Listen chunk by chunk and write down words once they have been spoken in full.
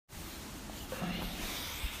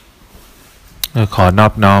ขอนอ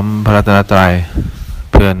บน้อมพระรัตนตรัย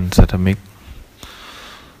เพื่อนสัทธมิก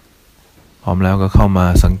พร้อมแล้วก็เข้ามา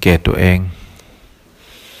สังเกตตัวเอง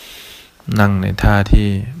นั่งในท่าที่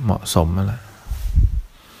เหมาะสมแล้วล่ะ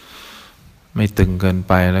ไม่ตึงเกิน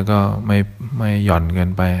ไปแล้วก็ไม่หย่อนเกิ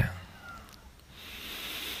นไป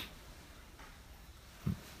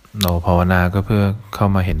เราภาวนาก็เพื่อเข้า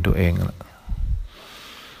มาเห็นตัวเองล่ะ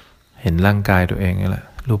เห็นร่างกายตัวเองนี่แหละ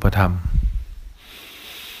รูปธรรม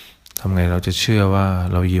ทำไงเราจะเชื่อว่า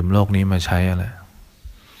เรายืมโลกนี้มาใช้อะไร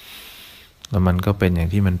แล้วมันก็เป็นอย่าง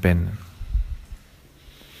ที่มันเป็น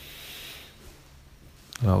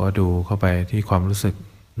เราก็ดูเข้าไปที่ความรู้สึก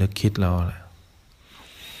นึกคิดเราแหละ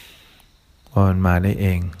ว่ามันมาได้เอ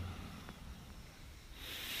ง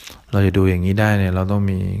เราจะดูอย่างนี้ได้เนี่ยเราต้อง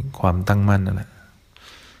มีความตั้งมั่นนั่นแหละ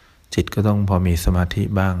จิตก็ต้องพอมีสมาธิ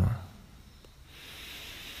บ้าง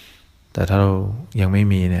แต่ถ้าเรายังไม่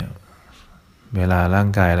มีเนี่ยเวลาร่าง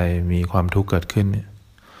กายอะไรมีความทุกข์เกิดขึ้นเนี่ย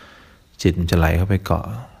จิตมันจะไหลเข้าไปเกาะ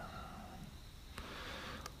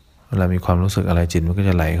เวลามีความรู้สึกอะไรจิตมันก็จ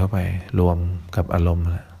ะไหลเข้าไปรวมกับอารมณ์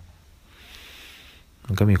แหละ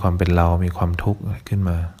มันก็มีความเป็นเรามีความทุกข์ขึ้น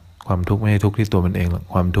มาความทุกข์ไม่ใช่ทุกข์ที่ตัวมันเองหรอก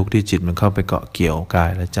ความทุกข์ที่จิตมันเข้าไปเกาะเกี่ยวกา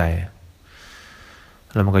ยและใจ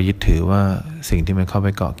แล้วมันก็ยึดถือว่าสิ่งที่มันเข้าไป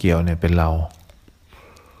เกาะเกี่ยวเนี่ยเป็นเรา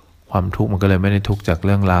ความทุกข์มันก็เลยไม่ได้ทุกข์จากเ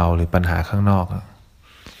รื่องราวหรือปัญหาข้างนอก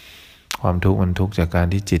ความทุกข์มันทุกข์จากการ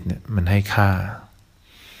ที่จิตเนี่ยมันให้ค่า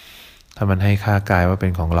ถ้ามันให้ค่ากายว่าเป็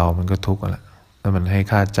นของเรามันก็ทุกข์แหละถ้ามันให้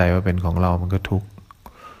ค่าใจว่าเป็นของเรามันก็ทุกข์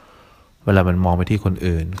เวลามันมองไปที่คน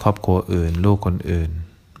อื่นครอบครัวอื่นลูกคนอื่น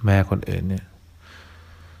แม่คนอื่นเนี่ย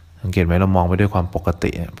สังเกตไหมเรามองไปด้วยความปก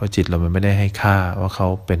ติเพราะจิตเรามันไม่ได้ให้ค่าว่าเขา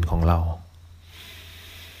เป็นของเรา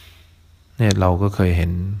เนี่ยเราก็เคยเห็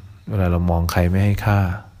นเวลาเรามองใครไม่ให้ค่า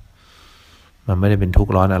มันไม่ได้เป็นทุก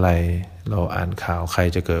ข์ร้อนอะไรเราอ่านข่าวใคร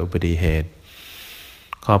จะเกิดอุบัติเหตุ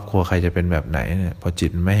ครอบครัวใครจะเป็นแบบไหนเนี่ยพอจิต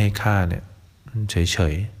มันไม่ให้ค่าเนี่ยเฉ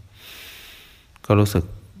ยๆก็รู้สึก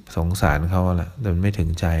สงสารเขาแหละแต่มันไม่ถึง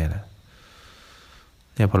ใจแหละ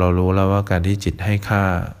เนี่ยพอเรารู้แล้วว่าการที่จิตให้ค่า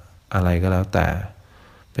อะไรก็แล้วแต่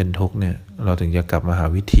เป็นทุกข์เนี่ยเราถึงจะกลับมาหา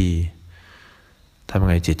วิธีทำ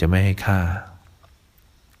ไงจิตจะไม่ให้ค่า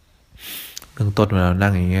เบื้องต้นเวลานั่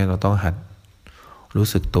งอย่างเงี้ยเราต้องหัดรู้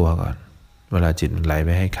สึกตัวก่อนเวลาจิตมันไหลไป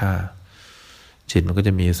ให้ค่าจิตมันก็จ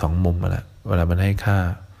ะมีสองมุมมาแหละเวลามันให้ค่า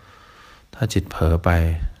ถ้าจิตเผลอไป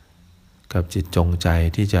กับจิตจงใจ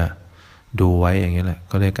ที่จะดูไว้อย่างเงี้ยแหละ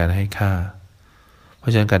ก็เรียกการให้ค่าเพรา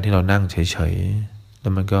ะฉะนั้นการที่เรานั่งเฉยๆแล้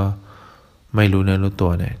วมันก็ไม่รู้เนื้อรู้ตั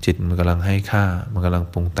วเนี่ยจิตมันกำลังให้ค่ามันกำลัง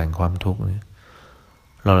ปรุงแต่งความทุกข์เนี่ย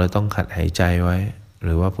เราเลยต้องขัดหายใจไว้ห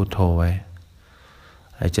รือว่าพุทโธไว้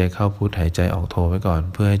หายใจเข้าพุทหายใจออกโธไว้ก่อน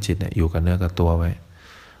เพื่อให้จิตเนี่ยอยู่กับเนื้อกับตัวไว้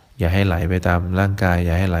อย่าให้ไหลไปตามร่างกายอ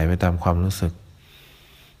ย่าให้ไหลไปตามความรู้สึก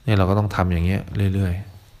นี่เราก็ต้องทำอย่างเงี้ยเรื่อย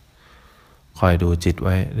ๆคอยดูจิตไ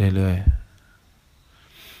ว้เรื่อย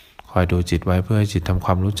ๆคอยดูจิตไว้เพื่อให้จิตทำค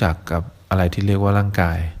วามรู้จักกับอะไรที่เรียกว่าร่างก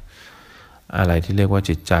ายอะไรที่เรียกว่า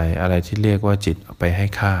จิตใจอะไรที่เรียกว่าจิตไปให้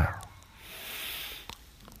ค่า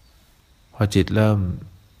พอจิตเริ่ม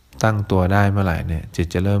ตั้งตัวได้เมื่อไหร่เนี่ยจิต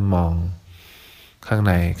จะเริ่มมองข้างใ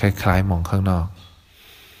นคล้ายๆมองข้างนอก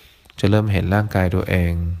จะเริ่มเห็นร่างกายตัวเอ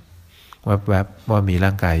งแวบๆว่ามีร่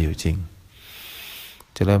างกายอยู่จริง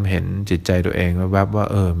จะเริ่มเห็นจิตใจตัวเองแวบๆว่า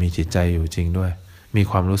มีจิตใจอยู่จริงด้วยมี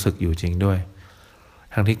ความรู้สึกอยู่จริงด้วย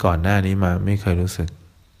ทั้งที่ก่อนหน้านี้มาไม่เคยรู้สึก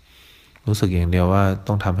อย่างเดียวว่า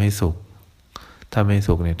ต้องทำให้สุขถ้าไม่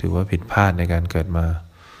สุขเนี่ยถือว่าผิดพลาดในการเกิดมา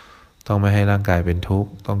ต้องไม่ให้ร่างกายเป็นทุกข์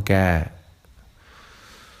ต้องแก้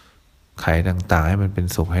ไขต่างๆให้มันเป็น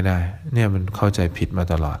สุขให้ได้เนี่ยมันเข้าใจผิดมา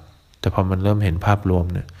ตลอดแต่พอมันเริ่มเห็นภาพรวม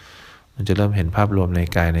เนี่ยมันจะเริ่มเห็นภาพรวมใน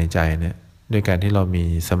กายในใจเนี่ยด้วยการที่เรามี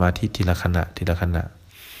สมาธิทีละขณะ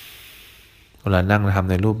เวลานั่งทำ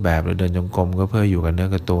ในรูปแบบหรือเดินจงกรมก็เพื่ออยู่กับเนื้อ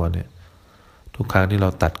กับตัวเนี่ยทุกครั้งที่เรา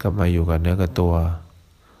ตัดกลับมาอยู่กับเนื้อกับตัว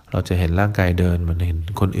เราจะเห็นร่างกายเดินเหมือนเห็น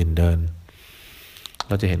คนอื่นเดินเ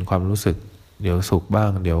ราจะเห็นความรู้สึกเดี๋ยวสุขบ้าง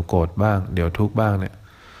เดี๋ยวโกรธบ้างเดี๋ยวทุกข์บ้างเนี่ย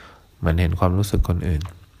เหมือนเห็นความรู้สึกคนอื่น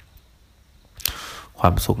ควา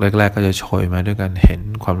มสุขแรกๆก็จะโชยมาด้วยการเห็น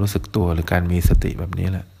ความรู้สึกตัวหรือการมีสติแบบนี้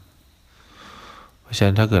แหละเพราะฉะ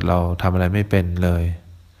นั้นถ้าเกิดเราทำอะไรไม่เป็นเลย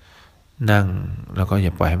นั่งแล้วก็อย่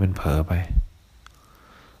าปล่อยให้มันเผลอไป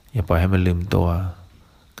อย่าปล่อยให้มันลืมตัว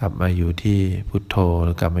กลับมาอยู่ที่พุทโธห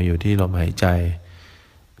รือกลับมาอยู่ที่ลมหายใจ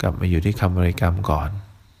กลับมาอยู่ที่คำบริกรรมก่อน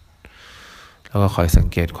แล้วก็คอยสัง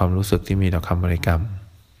เกตความรู้สึกที่มีต่อคำบริกรรม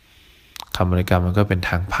มันก็เป็น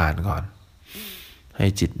ทางผ่านก่อนให้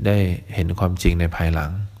จิตได้เห็นความจริงในภายหลั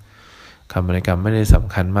งคำบริกรรมไม่ได้ส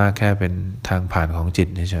ำคัญมากแค่เป็นทางผ่านของจิต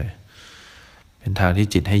เฉยๆเป็นทางที่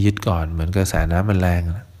จิตให้ยึดก่อนเหมือนกระแสน้ำมันแรง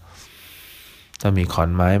นะถ้ามีขอน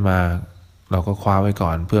ไม้มา เราก็คว้าไว้ก่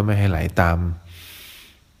อนเพื่อไม่ให้ไหลตาม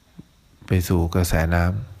ไปสู่กระแสน้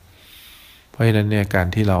ำเพราะฉะนั้นเนี่ยการ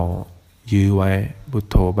ที่เรายื้อไว้พุท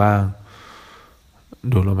โธบ้าง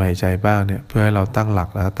ดูลมหายใจบ้างเนี่ยเพื่อให้เราตั้งหลัก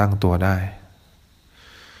แล้วตั้งตัวได้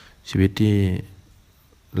ชีวิตที่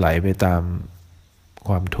ไหลไปตามค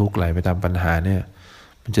วามทุกข์ไหลไปตามปัญหาเนี่ย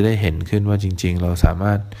มันจะได้เห็นขึ้นว่าจริงๆเราสาม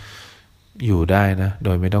ารถอยู่ได้นะโด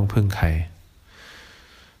ยไม่ต้องพึ่งใคร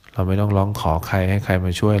เราไม่ต้องร้องขอใครให้ใครม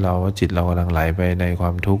าช่วยเราว่าจิตเรากำลังไหลไปในคว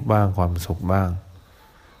ามทุกข์บ้างความสุขบ้าง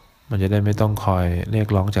มันจะได้ไม่ต้องคอยเรียก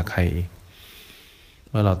ร้องจากใครอีก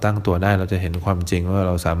เมื่อเราตั้งตัวได้เราจะเห็นความจริงว่าเ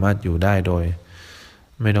ราสามารถอยู่ได้โดย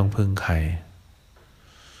ไม่ต้องพึ่งใคร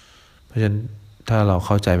เพราะฉะนั้นถ้าเราเ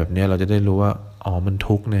ข้าใจแบบนี้เราจะได้รู้ว่าอ๋อมัน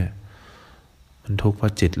ทุกข์เนี่ยมันทุกข์เพรา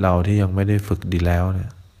ะจิตเราที่ยังไม่ได้ฝึกดีแล้วเนี่ย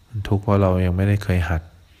มันทุกข์เพราะเรายังไม่ได้เคยหัด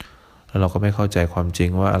แล้วเราก็ไม่เข้าใจความจริง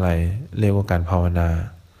ว่าอะไรเรียกว่าการภาวนา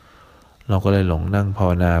เราก็เลยหลงนั่งภา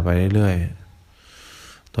วนาไปเรื่อย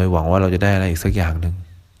ๆโดยหวังว่าเราจะได้อะไรอีกสักอย่างหนึ่ง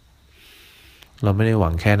เราไม่ได้หวั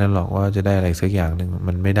งแค่นั้นหรอกว่าจะได้อะไรสักอย่างหนึ่ง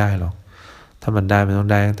มันไม่ได้หรอกถ้ามันได้มันต้อง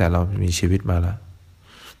ได้ตั้งแต่เรามีชีวิตมาแล้ว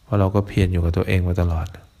เพราะเราก็เพียรอยู่กับตัวเองมาตลอด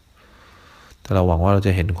แต่เราหวังว่าเราจ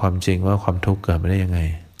ะเห็นความจริงว่าความทุกข์เกิดมาได้ยังไง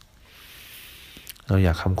เราอย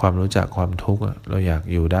ากทำความรู้จักความทุกข์เราอยาก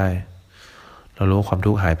อยู่ได้เรารู้ว่าความ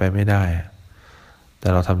ทุกข์หายไปไม่ได้แต่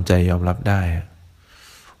เราทำใจยอมรับได้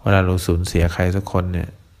เวลาเราสูญเสียใครสักคนเนี่ย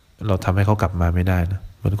เราทำให้เขากลับมาไม่ได้นะ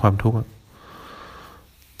เหมือนความทุกข์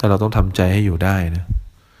แต่เราต้องทำใจให้อยู่ได้นะ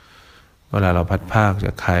เวลาเราพัดพรากจ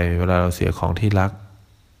ากใครเวลาเราเสียของที่รัก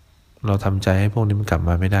เราทำใจให้พวกนี้มันกลับ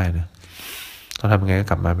มาไม่ได้นะเราทำยังไงก็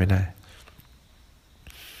กลับมาไม่ได้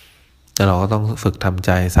แต่เราก็ต้องฝึกทำใ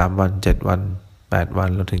จ3 วัน7 วัน8 วัน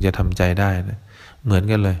เราถึงจะทำใจได้นะเหมือน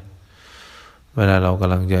กันเลยเวลาเราก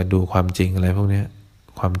ำลังจะดูความจริงอะไรพวกนี้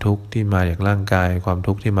ความทุกข์ที่มาจากร่างกายความ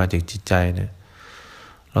ทุกข์ที่มาจากจิตใจเนี่ย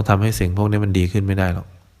เราทำให้สิ่งพวกนี้มันดีขึ้นไม่ได้หรอก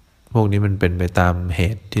พวกนี้มันเป็นไปตามเห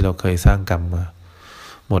ตุที่เราเคยสร้างกรรมมา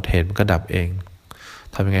หมดเหตุมันก็ดับเอง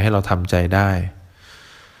ทำยังไงให้เราทำใจได้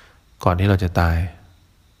ก่อนที่เราจะตาย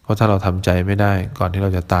เพราะถ้าเราทำใจไม่ได้ก่อนที่เรา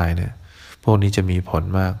จะตายเนี่ยพวกนี้จะมีผล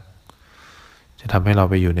มากจะทำให้เรา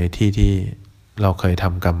ไปอยู่ในที่ที่เราเคยท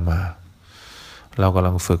ำกรรมมาเรากำ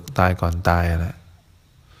ลังฝึกตายก่อนตายแหละ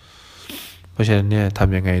เพราะฉะนั้นเนี่ยท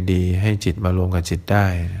ำยังไงดีให้จิตมารวมกับจิตได้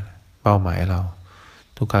เป้าหมายเรา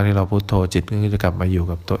ทุกครั้งที่เราพุทโธจิตก็จะกลับมาอยู่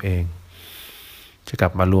กับตัวเองจะกลั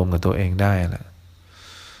บมารวมกับตัวเองได้แหละ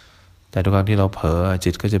แต่ทุกครั้งที่เราเผลอ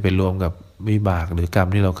จิตก็จะไปรวมกับวิบากหรือกรรม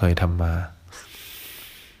ที่เราเคยทำมา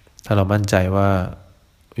ถ้าเรามั่นใจว่า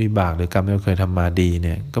วิบากหรือกรรมที่เราเคยทำมาดีเ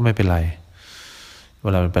นี่ยก็ไม่เป็นไรเว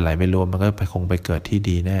ลามันไปไหลไปรวมมันก็คงไปเกิดที่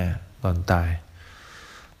ดีแน่ตอนตาย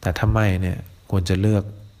แต่ถ้าไม่เนี่ยควรจะเลือก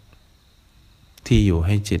ที่อยู่ใ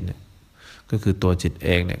ห้จิตก็คือตัวจิตเอ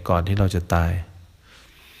งเนี่ยก่อนที่เราจะตาย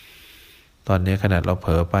ตอนนี้ขนาดเราเผ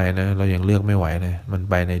ลอไปนะเรายังเลือกไม่ไหวเลยมัน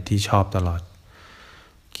ไปในที่ชอบตลอด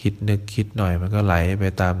คิดนึกคิดหน่อยมันก็ไหลไป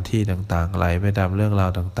ตามที่ต่างๆไหลไปตามเรื่องราว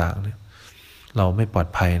ต่างๆเนี่ยเราไม่ปลอด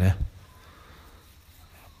ภัยนะ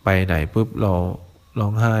ไปไหนปุ๊บเราร้อ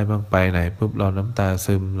งไห้บ้างไปไหนปุ๊บเราน้ำตา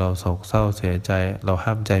ซึมเราโศกเศร้าเสียใจเราห้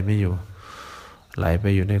ามใจไม่อยู่ไหลไป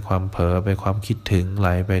อยู่ในความเผลอไปความคิดถึงไหล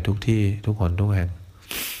ไปทุกที่ทุกหนทุกแห่ง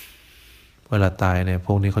เวลาตายเนี่ยพ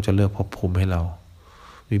วกนี้เขาจะเลือกภพภูมิให้เรา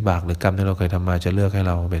วิบากหรือกรรมที่เราเคยทำมาจะเลือกให้เ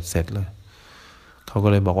ราเบ็ดเสร็จเลยเขาก็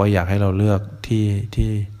เลยบอกว่าอยากให้เราเลือก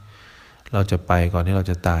ที่เราจะไปก่อนที่เรา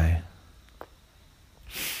จะตาย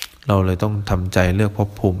เราเลยต้องทำใจเลือกภพ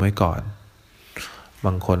ภูมิไว้ก่อนบ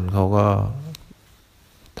างคนเขาก็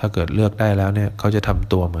ถ้าเกิดเลือกได้แล้วเนี่ยเขาจะท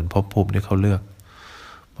ำตัวเหมือนภพภูมิที่เขาเลือก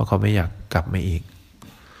เพราะเขาไม่อยากกลับมาอีก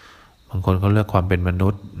บางคนเขาเลือกความเป็นมนุ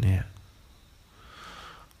ษย์เนี่ย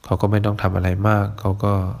เขาก็ไม่ต้องทำอะไรมากเขา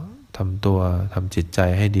ก็ทำตัวทำจิตใจ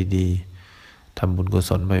ให้ดีๆทำบุญกุ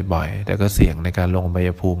ศลบ่อยๆแต่ก็เสี่ยงในการลงอบาย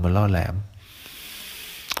ภูมิมันล่อแหลม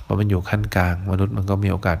เพราะมันอยู่ขั้นกลางมนุษย์มันก็มี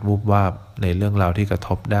โอกาสวูบวาบในเรื่องราวที่กระท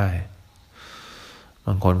บได้บ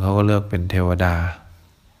างคนเขาก็เลือกเป็นเทวดา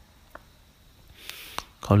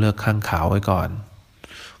เขาเลือกข้างขาวไว้ก่อน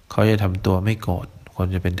เขาจะทำตัวไม่โกรธคน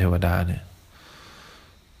จะเป็นเทวดาเนี่ย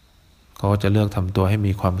เขาจะเลือกทำตัวให้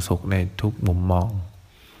มีความสุขในทุกมุมมอง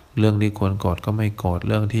เรื่องที่ควรโกรธก็ไม่โกรธเ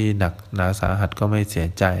รื่องที่หนักหนาสาหัสก็ไม่เสีย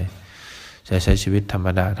ใจจะใช้ชีวิตธรรม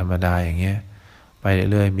ดาอย่างเงี้ยไป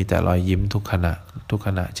เรื่อยๆมีแต่รอยยิ้มทุกข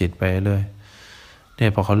ณะจิตไปเรื่อยเนี่ย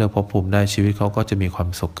พอเขาเลือกภพภูมิได้ชีวิตเขาก็จะมีความ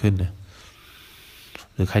สุขขึ้นนะ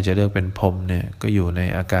หรือใครจะเลือกเป็นพรหมเนี่ยก็อยู่ใน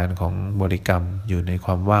อาการของบริกรรมอยู่ในค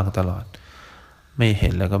วามว่างตลอดไม่เห็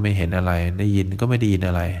นแล้วก็ไม่เห็นอะไรได้ยินก็ไม่ได้ยิน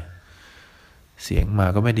อะไรเสียงมา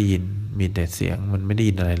ก็ไม่ได้ยินมีแต่เสียงมันไม่ได้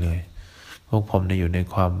ยินอะไรเลยพวกพรหมเนี่ยอยู่ใน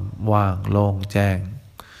ความว่างโล่งแจ้ง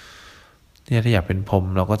เนี่ยถ้าอยากเป็นพรหม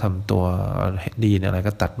เราก็ทำตัวดีอะไร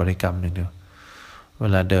ก็ตัดบริกรรมหนึ่งเดียวเว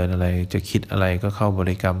ลาเดินอะไรจะคิดอะไรก็เข้าบ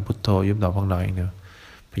ริกรรมพุทโธยุบหนอพองหนออย่างเดียว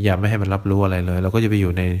พยายามไม่ให้มันรับรู้อะไรเลยเราก็จะไปอ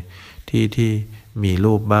ยู่ในที่มี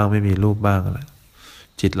รูปบ้างไม่มีรูปบ้างอะไร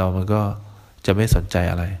จิตเรามันก็จะไม่สนใจ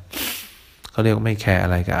อะไรเขาเรียกว่าไม่แคร์อะ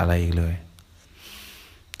ไรกับอะไรอีกเลย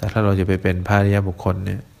แต่ถ้าเราจะไปเป็นพระอริยบุคคลเ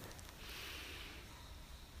นี่ย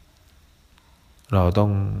เราต้อ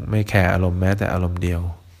งไม่แคร์อารมณ์แม้แต่อารมณ์เดียว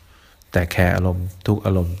แต่แคร์อารมณ์ทุกอ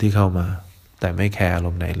ารมณ์ที่เข้ามาแต่ไม่แคร์อาร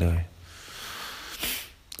มณ์ไหนเลย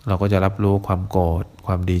เราก็จะรับรู้ความโกรธค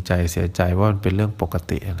วามดีใจเสียใจว่ามันเป็นเรื่องปก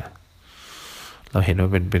ตินะเราเห็นว่า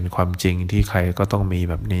เป็นความจริงที่ใครก็ต้องมี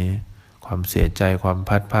แบบนี้ความเสียใจความ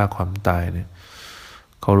พัดพาความตายเนี่ย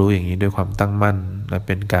เขารู้อย่างนี้ด้วยความตั้งมั่นและเ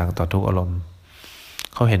ป็นกลางต่อทุกอารมณ์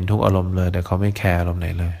เขาเห็นทุกอารมณ์เลยแต่เขาไม่แคร์อารมณ์ไหน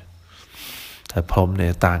เลยแต่พรหมเนี่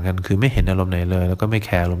ยต่างกันคือไม่เห็นอารมณ์ไหนเลยแล้วก็ไม่แค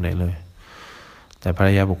ร์อารมณ์ไหนเลยแต่พระอ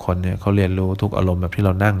ริยบุคคลเนี่ยเขาเรียนรู้ทุกอารมณ์แบบที่เร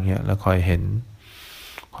านั่งเนี่ยแล้วคอยเห็น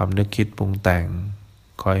ความนึกคิดปรุงแต่ง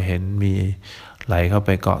คอยเห็นมีไหลเข้าไป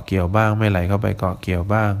เกาะเกี่ยวบ้างไม่ไหลเข้าไปเกาะเกี่ยว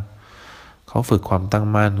บ้างเขาฝึกความตั้ง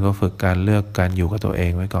มั่นเขาฝึกการเลือกการอยู่กับตัวเอ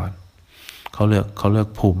งไว้ก่อนเขาเลือก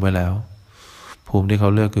ภูมิไว้แล้วภูมิที่เขา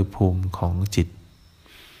เลือกคือภูมิของจิต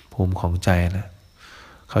ภูมิของใจนะ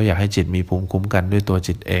เขาอยากให้จิตมีภูมิคุ้มกันด้วยตัว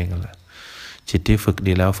จิตเองแหละจิตที่ฝึก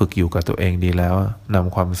ดีแล้วฝึกอยู่กับตัวเองดีแล้วน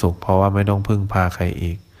ำความสุขเพราะว่าไม่ต้องพึ่งพาใคร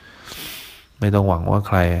อีกไม่ต้องหวังว่าใ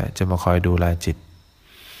ครจะมาคอยดูแลจิต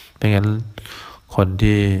ไม่งั้นคน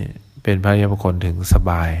ที่เป็นพระอริยบุคคลถึงส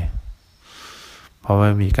บายเพราะไ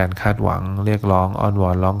ม่มีการคาดหวังเรียกร้องอ้อนวอ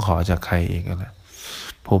นร้องขอจากใครอีกนะ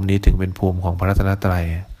ภูมินี้ถึงเป็นภูมิของพระรัตนตรัย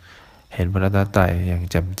เห็นพระรัตนตรัยอย่าง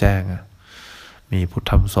แจ่มแจ้งมีพุทธ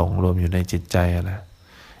ธรรมสงฆ์รวมอยู่ในจิตใจนะ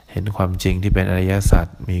เห็นความจริงที่เป็นอริยสัจ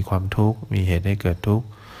มีความทุกข์มีเหตุให้เกิดทุกข์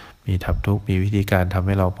มีดับทุกข์มีวิธีการทำใ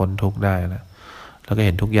ห้เราพ้นทุกข์ได้แล้วก็เ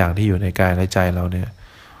ห็นทุกอย่างที่อยู่ในกายและใจเราเนี่ย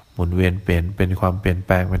หมุนเวียนเปลี่ยนเป็นความเปลี่ยนแป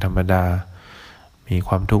ลงเป็นธรรมดามีค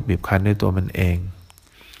วามทุกข์บีบคั้นด้วยตัวมันเอง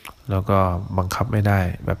แล้วก็บังคับไม่ได้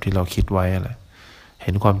แบบที่เราคิดไว้แหละเ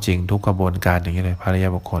ห็นความจริงทุกกระบวนการอย่างนี้เลยพระอริย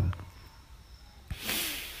บุคคล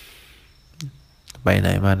ไปไหน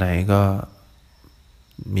มาไหนก็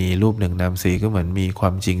มีรูปหนึ่งนามสี่ก็เหมือนมีควา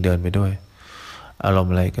มจริงเดินไปด้วยอารม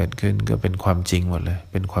ณ์อะไรเกิดขึ้นก็เป็นความจริงหมดเลย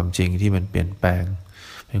เป็นความจริงที่มันเปลี่ยนแปลง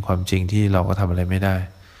เป็นความจริงที่เราก็ทำอะไรไม่ได้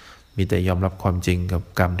มีแต่ยอมรับความจริงกับ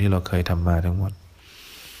กรรมที่เราเคยทำมาทั้งหมด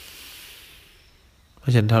เพรา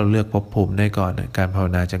ะฉะนั้นถ้าเราเลือกภพภูมิได้ก่อนการภาว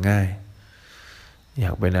นาจะง่ายอย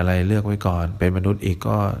ากเป็นอะไรเลือกไว้ก่อนเป็นมนุษย์อีก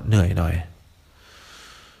ก็เหนื่อยหน่อย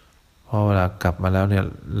เพราะเวลากลับมาแล้วเนี่ย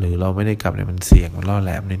หรือเราไม่ได้กลับเนี่ยมันเสี่ยงมันล่อแห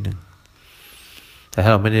ลมนิดนึงแต่ถ้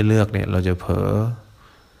าเราไม่ได้เลือกเนี่ยเราจะเผลอ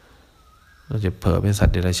เป็นสัต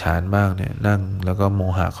ว์เดรัจฉานบ้างเนี่ยนั่งแล้วก็โม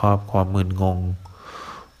หะครอบความมึนงง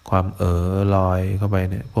ความลอยเข้าไป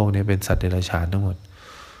เนี่ยพวกนี้เป็นสัตว์เดรัจฉานทั้งหมด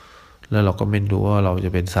แล้วเราก็ไม่รู้ว่าเราจะ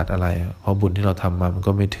เป็นสัตว์อะไรเพราะบุญที่เราทำมามัน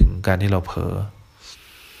ก็ไม่ถึงการที่เราเผลอ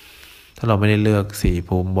ถ้าเราไม่ได้เลือกสี่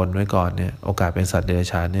ภูมิบนไว้ก่อนเนี่ยโอกาสเป็นสัตว์เดรัจ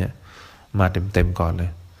ฉานเนี่ยมาเต็มก่อนเล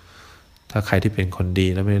ยถ้าใครที่เป็นคนดี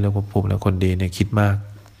แล้วไม่ได้เลือกภพภูมิแล้วคนดีเนี่ยคิดมาก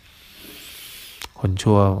คน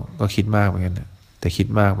ชั่วก็คิดมากเหมือนกันแต่คิด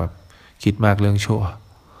มากแบบคิดมากเรื่องชั่ว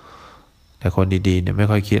แต่คนดีๆเนี่ยไม่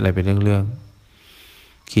ค่อยคิดอะไรเป็นเรื่อง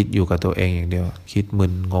คิดอยู่กับตัวเองอย่างเดียวคิดมึ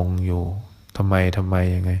นงงอยู่ทำไม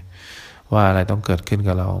ยังไงว่าอะไรต้องเกิดขึ้น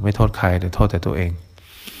กับเราไม่โทษใครแต่โทษแต่ตัวเอง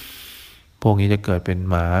พวกนี้จะเกิดเป็น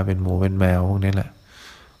หมาเป็นหมูเป็นแมวพวกนี้แหละ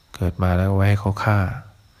เกิดมาแล้วไว้ให้เขาฆ่า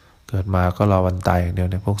เกิดมาก็รอวันตายอย่างเดียว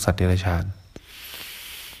เนี่ยพวกสัตว์เดรัจฉาน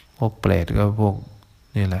พวกเปรตก็พวก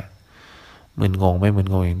นี่แหละมึนงงไม่มึน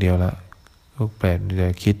งงอย่างเดียวละพวกเปรตจะ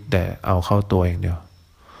คิดแต่เอาเข้าตัวอย่างเดียว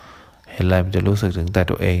เห็นอะไรมันจะรู้สึกถึงแต่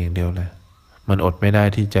ตัวเองอย่างเดียวเลยมันอดไม่ได้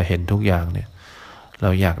ที่จะเห็นทุกอย่างเนี่ยเรา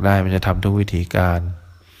อยากได้มันจะทำทุกวิธีการ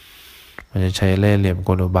มันจะใช้เล่ห์เหลี่ยมก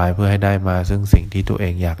ลอุบายเพื่อให้ได้มาซึ่งสิ่งที่ตัวเอ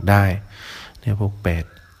งอยากได้เนี่ยพวกเปรต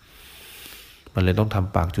มันเลยต้องท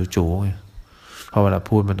ำปากจู่ๆไงเพราะเวลา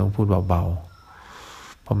พูดมันต้องพูดเบา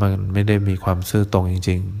ๆเพราะมันไม่ได้มีความซื่อตรงจ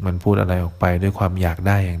ริงๆมันพูดอะไรออกไปด้วยความอยากไ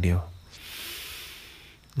ด้อย่างเดียว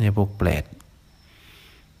เนี่ยพวกเปรต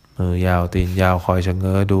มือยาวตีนยาวคอยชะเ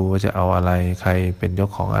ง้อดูว่าจะเอาอะไรใครเป็นเจ้า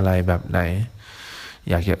ของอะไรแบบไหน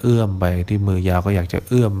อยากจะเอื้อมไปที่มือยาวก็อยากจะเ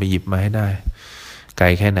อื้อมไปหยิบมาให้ได้ไกล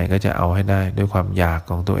แค่ไหนก็จะเอาให้ได้ด้วยความอยาก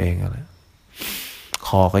ของตัวเองอะไรค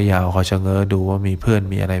อก็ยาวคอยชะเง้อดูว่ามีเพื่อน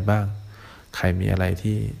มีอะไรบ้างใครมีอะไร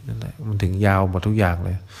ที่นั่นแหละมันถึงยาวหมดทุกอย่างเล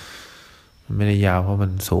ยมันไม่ได้ยาวเพราะมั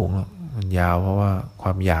นสูงหรอกมันยาวเพราะว่าคว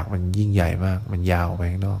ามอยากมันยิ่งใหญ่มากมันยาวไป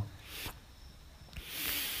ข้างนอก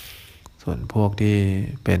ส่วนพวกที่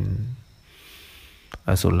เป็นอ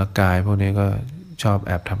สุรกายพวกนี้ก็ชอบแ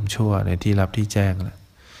อบทำชั่วในที่ลับที่แจ้งแหละ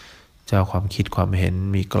เจ้าความคิดความเห็น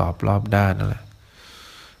มีกรอบรอบด้านนั่นแหละ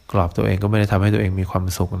กรอบตัวเองก็ไม่ได้ทำให้ตัวเองมีความ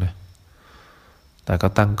สุขนะแต่ก็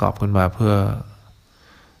ตั้งกรอบขึ้นมาเพื่อ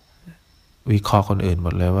วิเคราะห์คนอื่นหม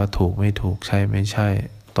ดเลยว่าถูกไม่ถูกใช่ไม่ใช่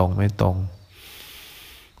ตรงไม่ตรง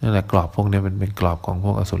นั่นแหละกรอบพวกนี้มันเป็นกรอบของพ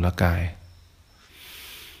วกอสุรกาย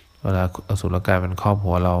เวลาอสุรกายมันครอบ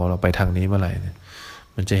หัวเราไปทางนี้เมื่อไหร่เนี่ย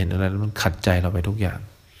มันจะเห็นอะไรแล้วมันขัดใจเราไปทุกอย่าง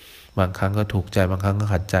บางครั้งก็ถูกใจบางครั้งก็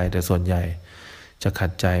ขัดใจแต่ส่วนใหญ่จะขั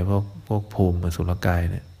ดใจพวกภูมิอสุรกาย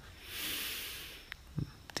เนี่ย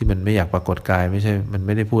ที่มันไม่อยากปรากฏกายไม่ใช่มันไ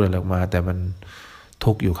ม่ได้พูดอะไรออกมาแต่มัน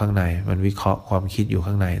ทุกข์อยู่ข้างในมันวิเคราะห์ความคิดอยู่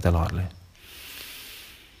ข้างในตลอดเลย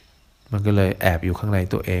มันก็เลยแอบอยู่ข้างใน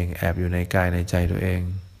ตัวเองแอบอยู่ในกายในใจตัวเอง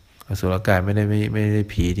อสุรกายไม่ได้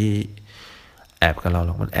ผีที่แอบกับเราห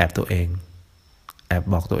รอกมันแอบตัวเองแอบ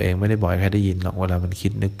บอกตัวเองไม่ได้บอกให้ใครได้ยินหรอกเวลามันคิ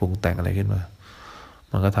ดนึกปรุงแต่งอะไรขึ้นมา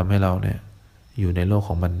มันก็ทำให้เราเนี่ยอยู่ในโลกข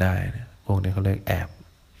องมันได้เนี่ยพวกนี้เขาเรียกแอบ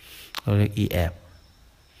เขาเรียกอีแอบ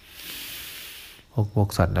พวก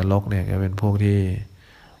สัตว์นรกเนี่ยก็เป็นพวกที่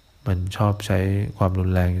มันชอบใช้ความรุ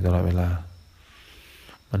นแรงอยู่ตลอดเวลา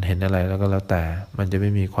มันเห็นอะไรแล้วก็แล้วแต่มันจะไ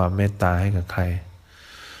ม่มีความเมตตาให้กับใคร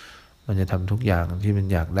มันจะทำทุกอย่างที่มัน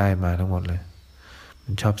อยากได้มาทั้งหมดเลยมั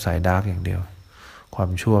นชอบสายดาร์กอย่างเดียวความ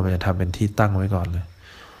ชั่วมันจะทำเป็นที่ตั้งไว้ก่อนเลย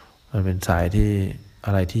มันเป็นสายที่อ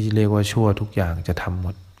ะไรที่เรียกว่าชั่วทุกอย่างจะทำหม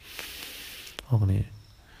ดพวกนี้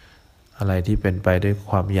อะไรที่เป็นไปด้วย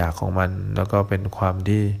ความอยากของมันแล้วก็เป็นความ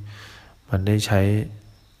ที่มันได้ใช้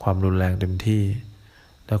ความรุนแรงเต็มที่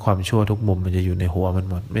และความชั่วทุกมุมมันจะอยู่ในหัวมัน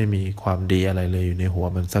หมดไม่มีความดีอะไรเลยอยู่ในหัว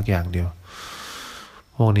มันสักอย่างเดียว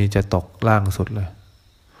พวกนี้จะตกล่างสุดเลย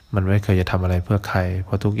มันไม่เคยจะทำอะไรเพื่อใครเพ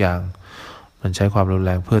ราะทุกอย่างมันใช้ความรุนแ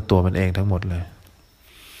รงเพื่อตัวมันเองทั้งหมดเลย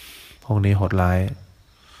พวกนี้โหดร้าย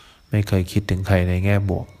ไม่เคยคิดถึงใครในแง่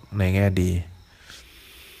บวกในแง่ดี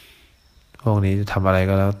พวกนี้จะทำอะไร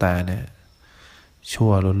ก็แล้วแต่เนี่ยชั่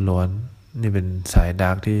วล้วนๆนี่เป็นสายดา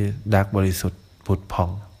ร์กที่ดาร์กบริสุทธิ์ผุด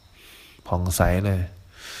ผ่องใสเลย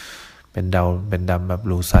เป็นดำแบบ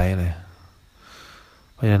รูไซส์เลย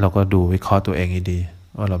เพราะฉะนั้นเราก็ดูวิเคราะห์ตัวเองให้ดี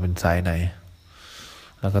ว่าเราเป็นสายไหน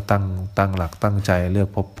แล้วก็ตั้งหลักตั้งใจเลือก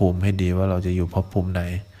ภพภูมิให้ดีว่าเราจะอยู่ภพภูมิไหน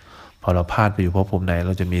พอเราพลาดไปอยู่ภพภูมิไหนเร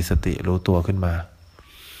าจะมีสติรู้ตัวขึ้นมา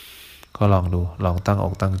ก็ลองดูลองตั้งอ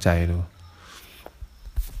กตั้งใจดู